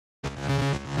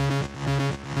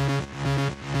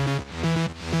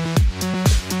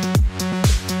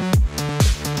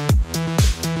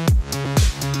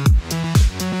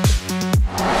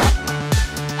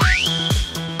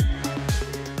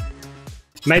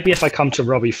maybe if I come to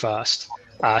Robby first,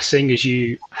 seeing as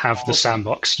you have the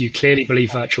sandbox, you clearly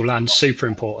believe virtual land's super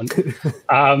important.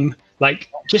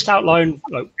 Like, just outline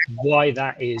like why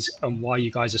that is and why you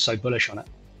guys are so bullish on it.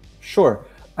 Sure.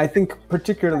 I think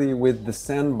particularly with the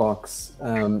sandbox,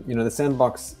 the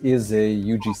sandbox is a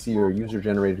UGC or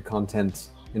user-generated content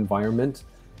environment.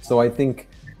 So I think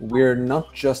we're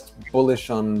not just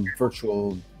bullish on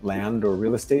virtual land or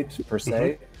real estate per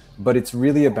se, but it's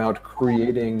really about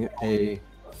creating a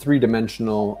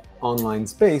three-dimensional online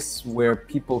space where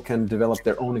people can develop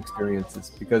their own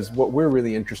experiences. Because what we're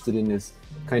really interested in is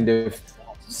kind of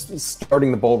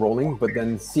starting the ball rolling, but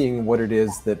then seeing what it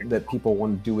is that people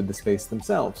want to do with the space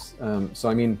themselves. So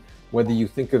I mean, whether you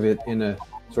think of it in a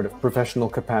sort of professional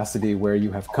capacity where you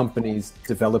have companies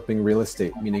developing real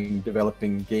estate, meaning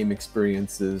developing game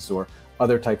experiences or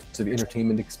other types of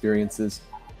entertainment experiences,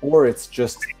 or it's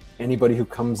just anybody who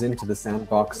comes into the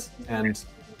sandbox and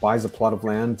buys a plot of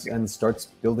land and starts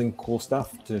building cool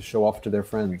stuff to show off to their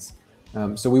friends.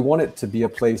 So we want it to be a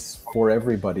place for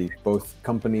everybody, both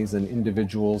companies and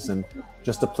individuals, and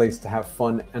just a place to have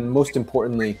fun and most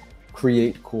importantly,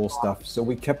 create cool stuff. So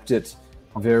we kept it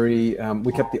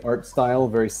we kept the art style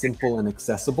very simple and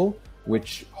accessible,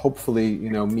 which hopefully,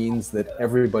 means that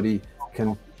everybody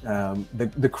can,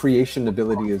 the creation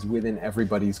ability is within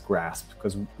everybody's grasp,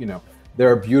 because, there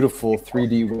are beautiful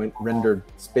 3D rendered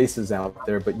spaces out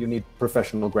there, but you need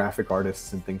professional graphic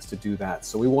artists and things to do that.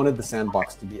 So we wanted the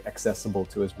sandbox to be accessible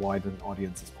to as wide an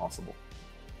audience as possible.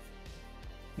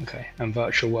 Okay, and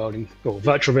virtual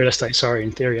real estate, sorry,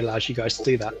 in theory allows you guys to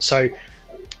do that. So,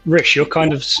 Hrish, you're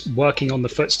kind of working on the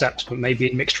footsteps, but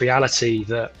maybe in mixed reality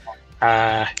that,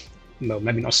 well,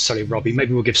 maybe not necessarily Robby,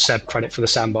 maybe we'll give Seb credit for the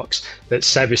sandbox, that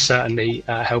Seb is certainly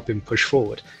helping push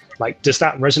forward. Like, does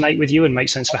that resonate with you and make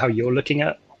sense for how you're looking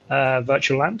at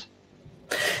virtual land?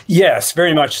 Yes,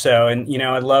 very much so. And,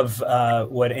 I love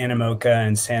what Animoca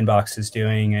and Sandbox is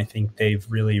doing. I think they've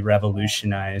really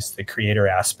revolutionized the creator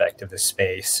aspect of the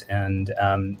space. And,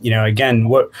 again,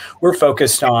 what we're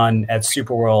focused on at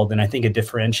SuperWorld, and I think a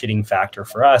differentiating factor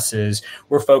for us is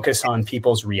we're focused on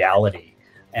people's reality.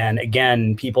 And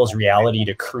again, people's reality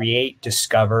to create,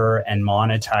 discover, and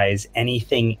monetize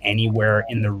anything, anywhere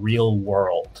in the real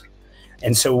world.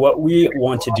 And so what we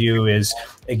want to do is,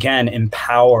 again,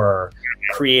 empower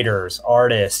creators,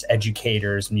 artists,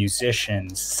 educators,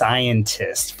 musicians,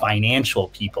 scientists, financial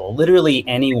people, literally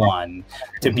anyone,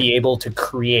 to be able to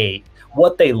create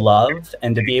what they love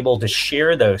and to be able to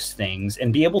share those things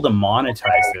and be able to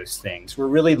monetize those things. We're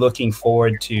really looking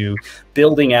forward to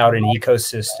building out an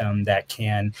ecosystem that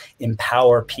can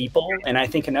empower people. And I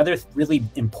think another really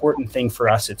important thing for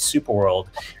us at SuperWorld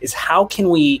is how can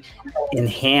we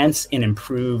enhance and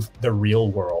improve the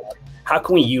real world? How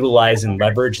can we utilize and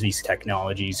leverage these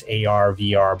technologies, AR,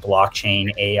 VR,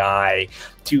 blockchain, AI,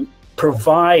 to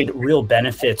provide real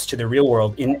benefits to the real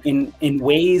world in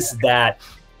ways that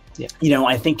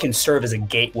I think can serve as a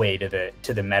gateway to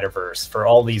the metaverse for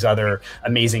all these other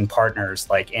amazing partners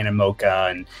like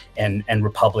Animoca and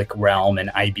Republic Realm and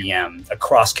IBM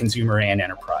across consumer and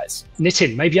enterprise.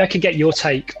 Nitin, maybe I could get your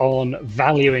take on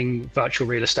valuing virtual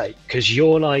real estate, because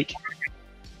you're like,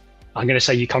 I'm going to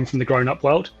say you come from the grown-up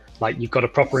world, like you've got a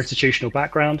proper institutional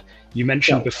background. You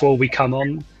mentioned before we come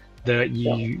on that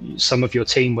some of your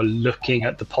team were looking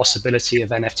at the possibility of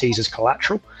NFTs as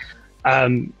collateral.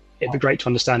 It'd be great to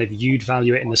understand if you'd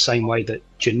value it in the same way that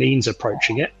Janine's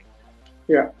approaching it.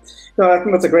 Yeah, no, I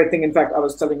think that's a great thing. In fact, I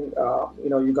was telling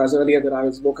you guys earlier that I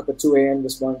woke up at 2 a.m.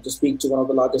 this morning to speak to one of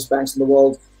the largest banks in the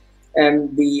world.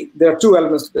 And there are two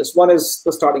elements to this. One is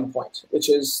the starting point,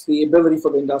 which is the ability for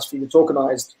the industry to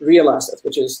tokenize real assets,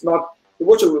 which is not the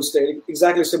virtual real estate,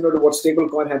 exactly similar to what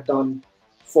stablecoin had done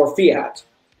for fiat.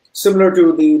 Similar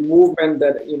to the movement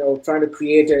that, trying to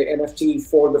create an NFT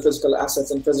for the physical assets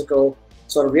and physical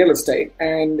sort of real estate.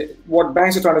 And what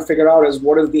banks are trying to figure out is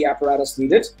what is the apparatus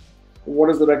needed, what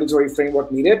is the regulatory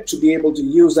framework needed to be able to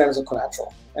use that as a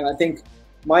collateral. And I think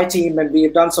my team, and we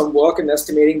have done some work in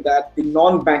estimating that the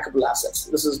non-bankable assets,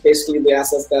 this is basically the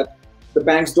assets that the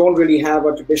banks don't really have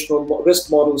a traditional risk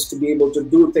models to be able to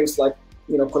do things like,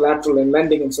 collateral and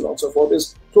lending and so on and so forth,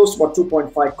 is close to about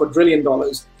 $2.5 quadrillion.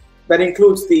 That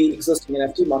includes the existing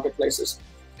NFT marketplaces.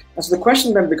 And so the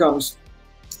question then becomes,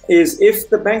 is if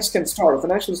the banks can start, or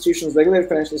financial institutions, regulated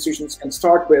financial institutions can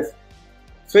start with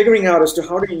figuring out as to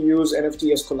how do you use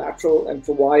NFT as collateral and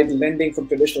provide lending from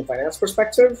traditional finance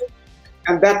perspective.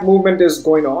 And that movement is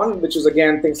going on, which is,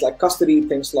 again, things like custody,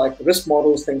 things like risk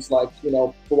models, things like,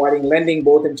 providing lending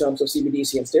both in terms of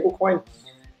CBDC and stablecoin,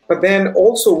 but then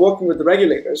also working with the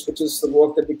regulators, which is the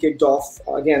work that we kicked off,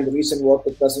 again, the recent work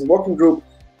with President Working Group,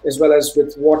 as well as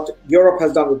with what Europe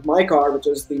has done with MiCAR, which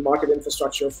is the market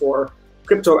infrastructure for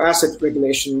crypto asset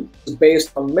regulation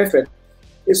based on MiFID,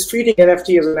 is treating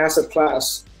NFT as an asset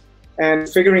class and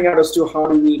figuring out as to how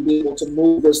do we be able to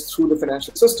move this through the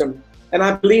financial system. And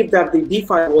I believe that the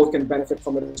DeFi world can benefit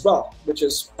from it as well, which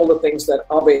is all the things that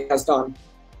Aave has done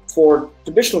for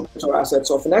traditional crypto assets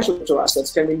or financial crypto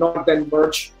assets. Can we not then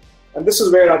merge? And this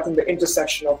is where I think the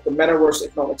intersection of the metaverse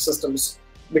economic systems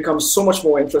becomes so much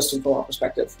more interesting from our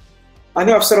perspective. I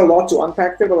know I've said a lot to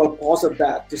unpack there, but I'll pause at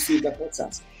that to see if that makes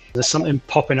sense. There's something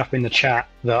popping up in the chat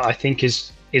that I think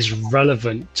is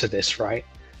relevant to this, right?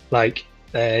 Like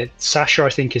Sasha, I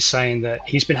think, is saying that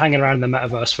he's been hanging around in the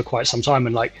metaverse for quite some time,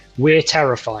 and like, we're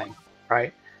terrifying,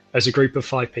 right? As a group of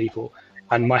 5 people.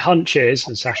 And my hunch is,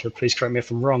 and Sasha, please correct me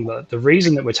if I'm wrong, that the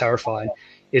reason that we're terrifying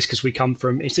is because we come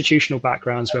from institutional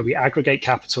backgrounds where we aggregate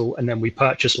capital and then we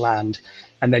purchase land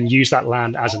and then use that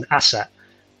land as an asset,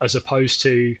 as opposed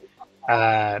to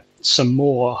some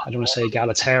more, I don't want to say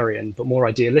egalitarian, but more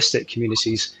idealistic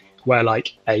communities where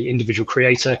like a individual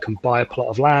creator can buy a plot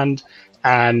of land,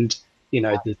 and you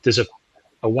know, there's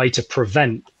a way to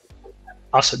prevent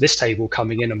us at this table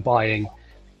coming in and buying,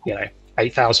 you know,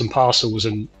 8,000 parcels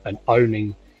and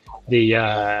owning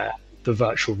the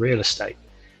virtual real estate.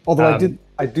 Although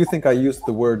I do think I used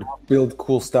the word build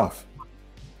cool stuff.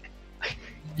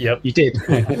 Yep, you did.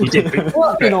 You did.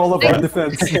 Well, in all of our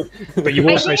defense. But you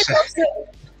also said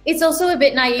it's also a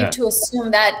bit naive to assume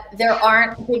that there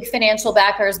aren't big financial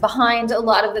backers behind a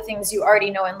lot of the things you already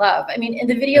know and love. I mean, in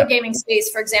the video gaming space,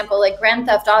 for example, like Grand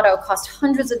Theft Auto cost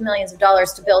hundreds of millions of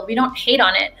dollars to build. We don't hate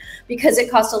on it because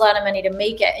it costs a lot of money to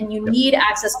make it. And you need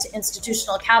access to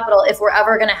institutional capital if we're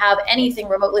ever going to have anything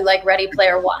remotely like Ready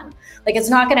Player One. Like, it's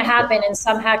not going to happen in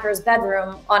some hacker's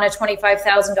bedroom on a $25,000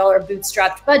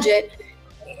 bootstrapped budget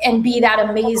and be that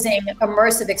amazing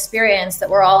immersive experience that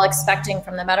we're all expecting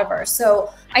from the metaverse.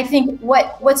 So I think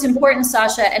what's important,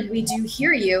 Sasha, and we do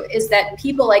hear you, is that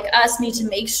people like us need to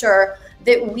make sure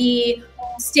that we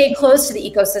stay close to the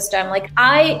ecosystem. Like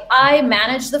I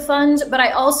manage the fund, but I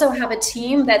also have a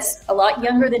team that's a lot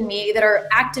younger than me, that are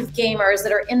active gamers,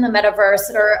 that are in the metaverse,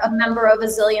 that are a member of a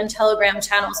zillion Telegram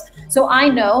channels. So I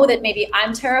know that maybe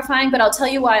I'm terrifying, but I'll tell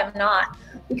you why I'm not.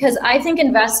 Because I think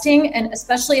investing, and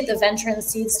especially at the venture and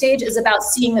seed stage, is about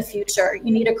seeing the future.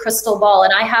 You need a crystal ball,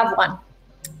 and I have one.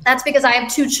 That's because I have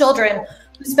 2 children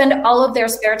who spend all of their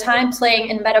spare time playing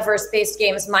in metaverse-based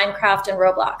games, Minecraft and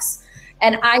Roblox.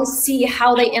 And I see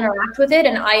how they interact with it,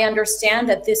 and I understand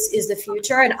that this is the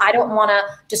future, and I don't want to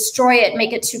destroy it,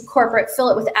 make it too corporate, fill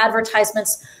it with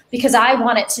advertisements, because I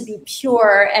want it to be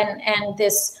pure and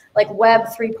this like Web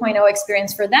 3.0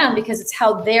 experience for them, because it's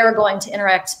how they're going to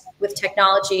interact with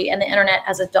technology and the internet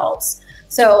as adults.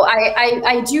 So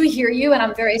I do hear you, and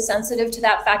I'm very sensitive to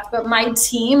that fact, but my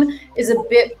team is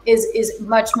is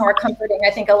much more comforting.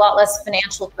 I think a lot less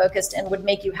financial focused, and would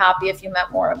make you happy if you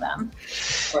met more of them.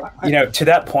 You know, to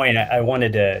that point, I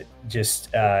wanted to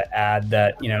just add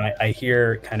that, you know, I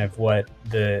hear kind of what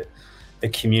the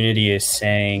community is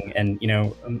saying, and you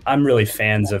know, I'm really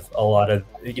fans of a lot of,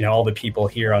 you know, all the people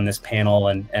here on this panel,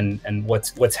 and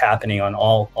what's happening on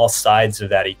all sides of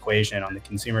that equation, on the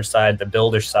consumer side, the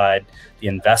builder side, the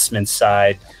investment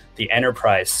side, the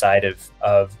enterprise side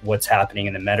of what's happening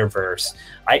in the metaverse.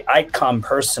 I come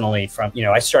personally from, you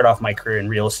know, I start off my career in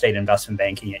real estate investment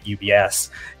banking at UBS,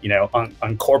 you know,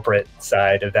 on corporate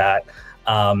side of that,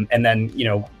 and then, you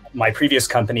know, my previous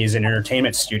company is an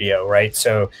entertainment studio, right?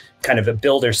 So kind of a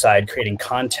builder side, creating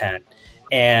content.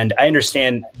 And I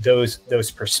understand those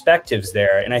perspectives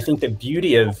there. And I think the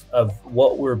beauty of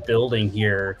what we're building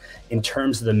here in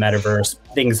terms of the metaverse,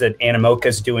 things that Animoca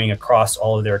is doing across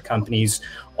all of their companies,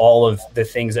 all of the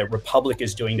things that Republic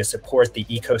is doing to support the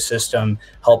ecosystem,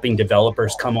 helping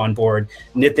developers come on board.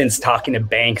 Nitin's talking to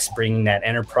banks, bringing that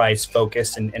enterprise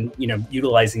focus and you know,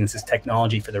 utilizing this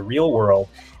technology for the real world.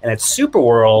 And at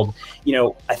SuperWorld, you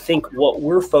know, I think what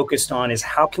we're focused on is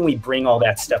how can we bring all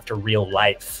that stuff to real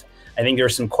life? I think there were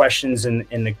some questions in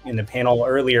the panel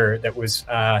earlier that was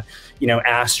you know,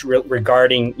 asked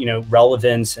regarding, you know,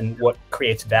 relevance and what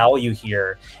creates value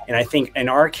here. And I think in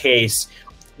our case,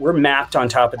 we're mapped on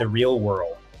top of the real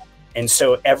world. And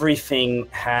so everything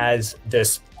has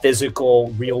this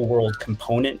physical real world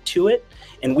component to it.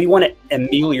 And we want to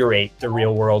ameliorate the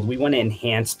real world. We want to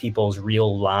enhance people's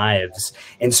real lives.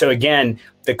 And so again,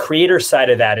 the creator side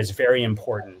of that is very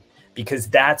important, because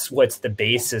that's what's the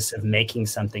basis of making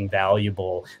something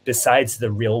valuable, besides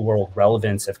the real world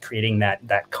relevance of creating that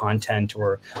content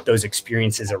or those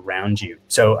experiences around you.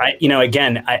 So you know,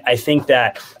 again, I think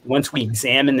that once we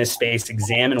examine this space,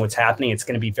 examine what's happening, it's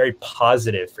going to be very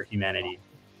positive for humanity.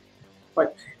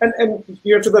 right? And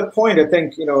to that point, I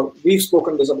think we've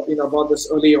spoken this about this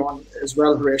early on as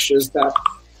well, Hrish, is that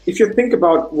if you think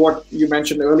about what you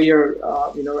mentioned earlier,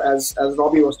 as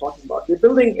Robby was talking about, we're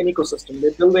building an ecosystem.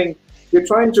 We're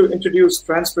trying to introduce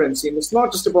transparency, and it's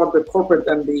not just about the corporate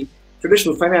and the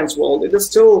traditional finance world. It is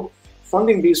still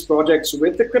funding these projects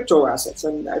with the crypto assets.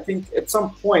 And I think at some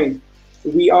point,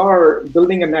 we are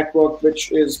building a network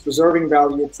which is preserving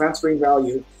value, transferring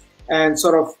value, and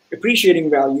sort of appreciating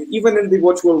value, even in the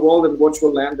virtual world and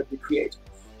virtual land that we create.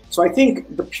 So I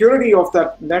think the purity of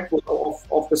that network,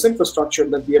 of this infrastructure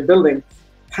that we are building,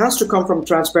 has to come from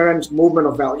transparent movement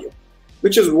of value,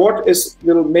 which is what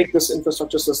will make this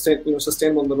infrastructure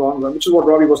sustainable in the long run, which is what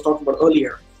Robby was talking about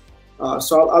earlier.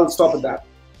 So I'll stop at that.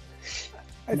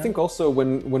 I think also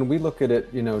when we look at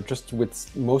it, just with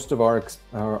most of our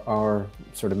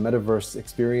sort of metaverse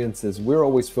experiences, we're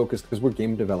always focused because we're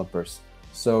game developers.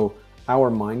 So our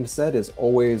mindset is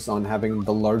always on having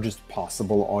the largest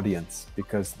possible audience,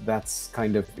 because that's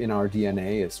kind of in our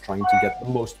DNA, is trying to get the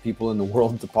most people in the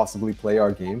world to possibly play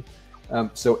our game.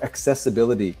 So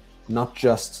accessibility, not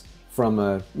just from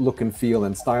a look and feel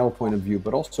and style point of view,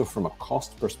 but also from a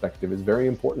cost perspective, is very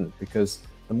important, because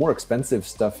the more expensive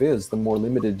stuff is, the more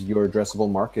limited your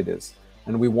addressable market is.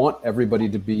 And we want everybody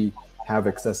to have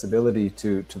accessibility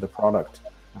to the product.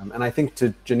 And I think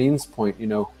to Janine's point,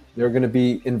 there are going to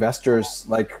be investors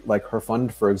like her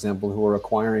fund, for example, who are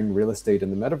acquiring real estate in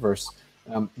the metaverse.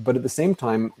 But at the same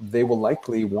time, they will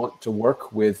likely want to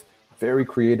work with very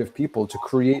creative people to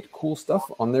create cool stuff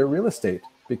on their real estate,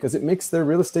 because it makes their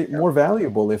real estate more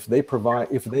valuable if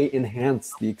they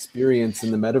enhance the experience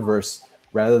in the metaverse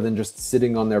rather than just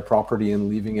sitting on their property and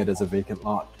leaving it as a vacant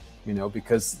lot,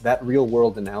 because that real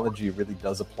world analogy really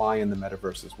does apply in the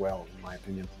metaverse as well, in my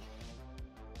opinion.